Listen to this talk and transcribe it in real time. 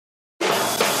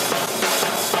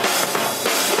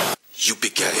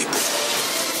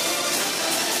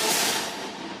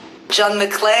John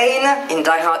McClane in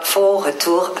Die Hard 4,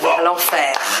 Retour vers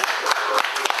l'enfer.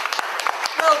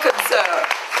 Welcome, sir.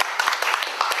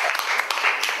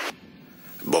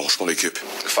 Bon, je m'en occupe.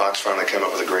 Fox finally came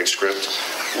up with a great script,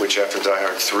 which after Die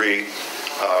Hard 3,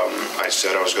 I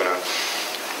said I was going to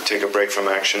take a break from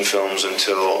action films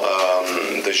until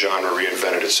the genre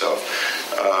reinvented itself,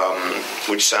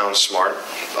 which sounds smart.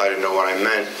 I didn't know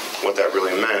what that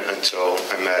really meant until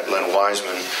I met Len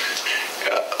Wiseman.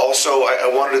 Also, I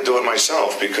wanted to do it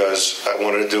myself because I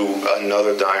wanted to do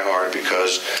another Die Hard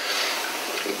because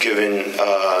given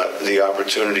the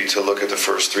opportunity to look at the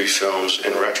first three films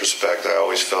in retrospect, I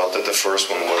always felt that the first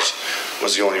one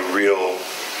was the only real,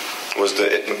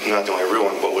 not the only real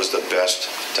one, but was the best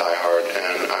Die Hard,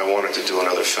 and I wanted to do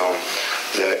another film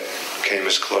that came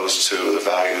as close to the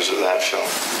values of that film.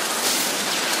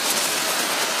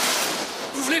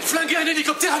 Vous venez de flinguer un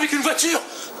hélicoptère avec une voiture?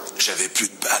 J'avais plus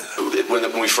de balles.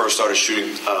 When we first started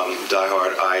shooting Die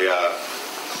Hard,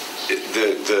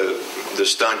 the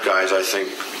stunt guys, I think,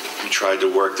 tried to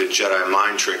work the Jedi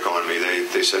mind trick on me.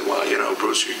 They said, well, you know,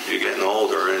 Bruce, you're getting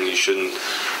older and you shouldn't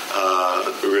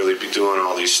really be doing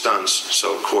all these stunts.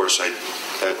 So, of course,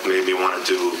 that made me want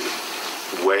to do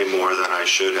way more than I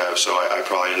should have. So I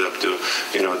probably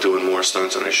ended up doing more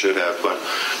stunts than I should have. But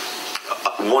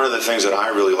one of the things that I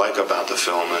really like about the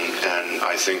film, and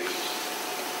I think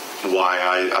why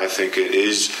I think it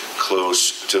is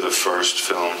close to the first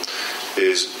film,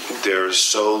 is there's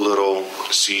so little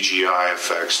CGI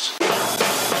effects.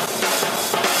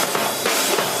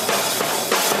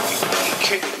 He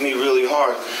kicked me really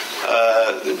hard,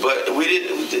 but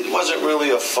it wasn't really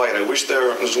a fight. I wish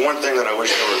there was one thing that I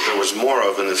wish there was more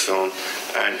of in the film,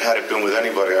 and had it been with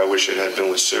anybody, I wish it had been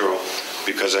with Cyril,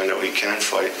 because I know he can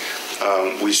fight.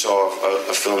 We saw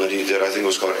a film that he did, I think it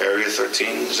was called Area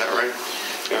 13, is that right?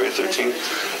 Area 13,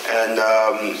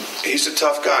 and he's a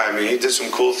tough guy. I mean, he did some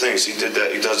cool things. He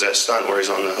does that stunt where he's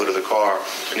on the hood of the car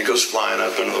and he goes flying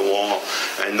up into the wall.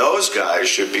 And those guys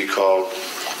should be called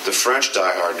the French Die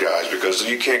Hard guys, because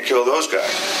you can't kill those guys.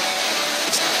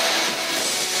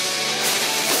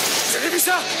 Vous avez vu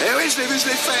ça? Eh oui, je l'ai vu, je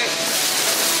l'ai fait.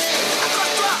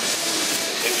 Accroche-toi!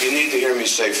 If you need to hear me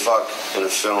say fuck in a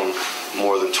film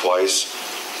more than twice,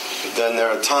 then there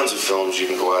are tons of films you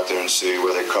can go out there and see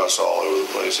where they cuss all over the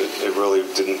place. It really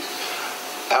didn't.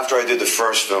 After I did the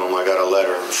first film, I got a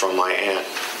letter from my aunt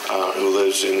who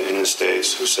lives in the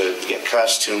States, who said, you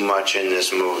cuss too much in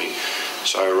this movie.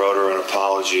 So I wrote her an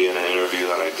apology in an interview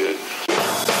that I did.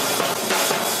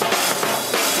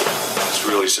 It's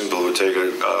really simple. It would take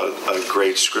a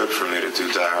great script for me to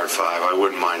do Die Hard 5. I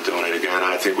wouldn't mind doing it again.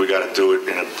 I think we got to do it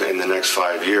in the next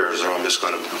 5 years, or it's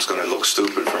going to look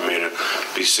stupid for me to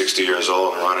be 60 years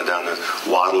old and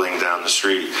waddling down the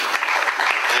street.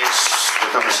 Thanks for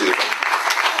coming to see the film.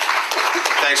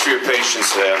 Thanks for your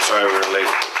patience today. I'm sorry we were late.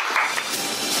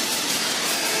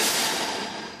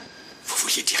 Vous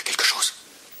vouliez dire quelque chose?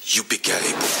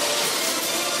 Youpi-Calais.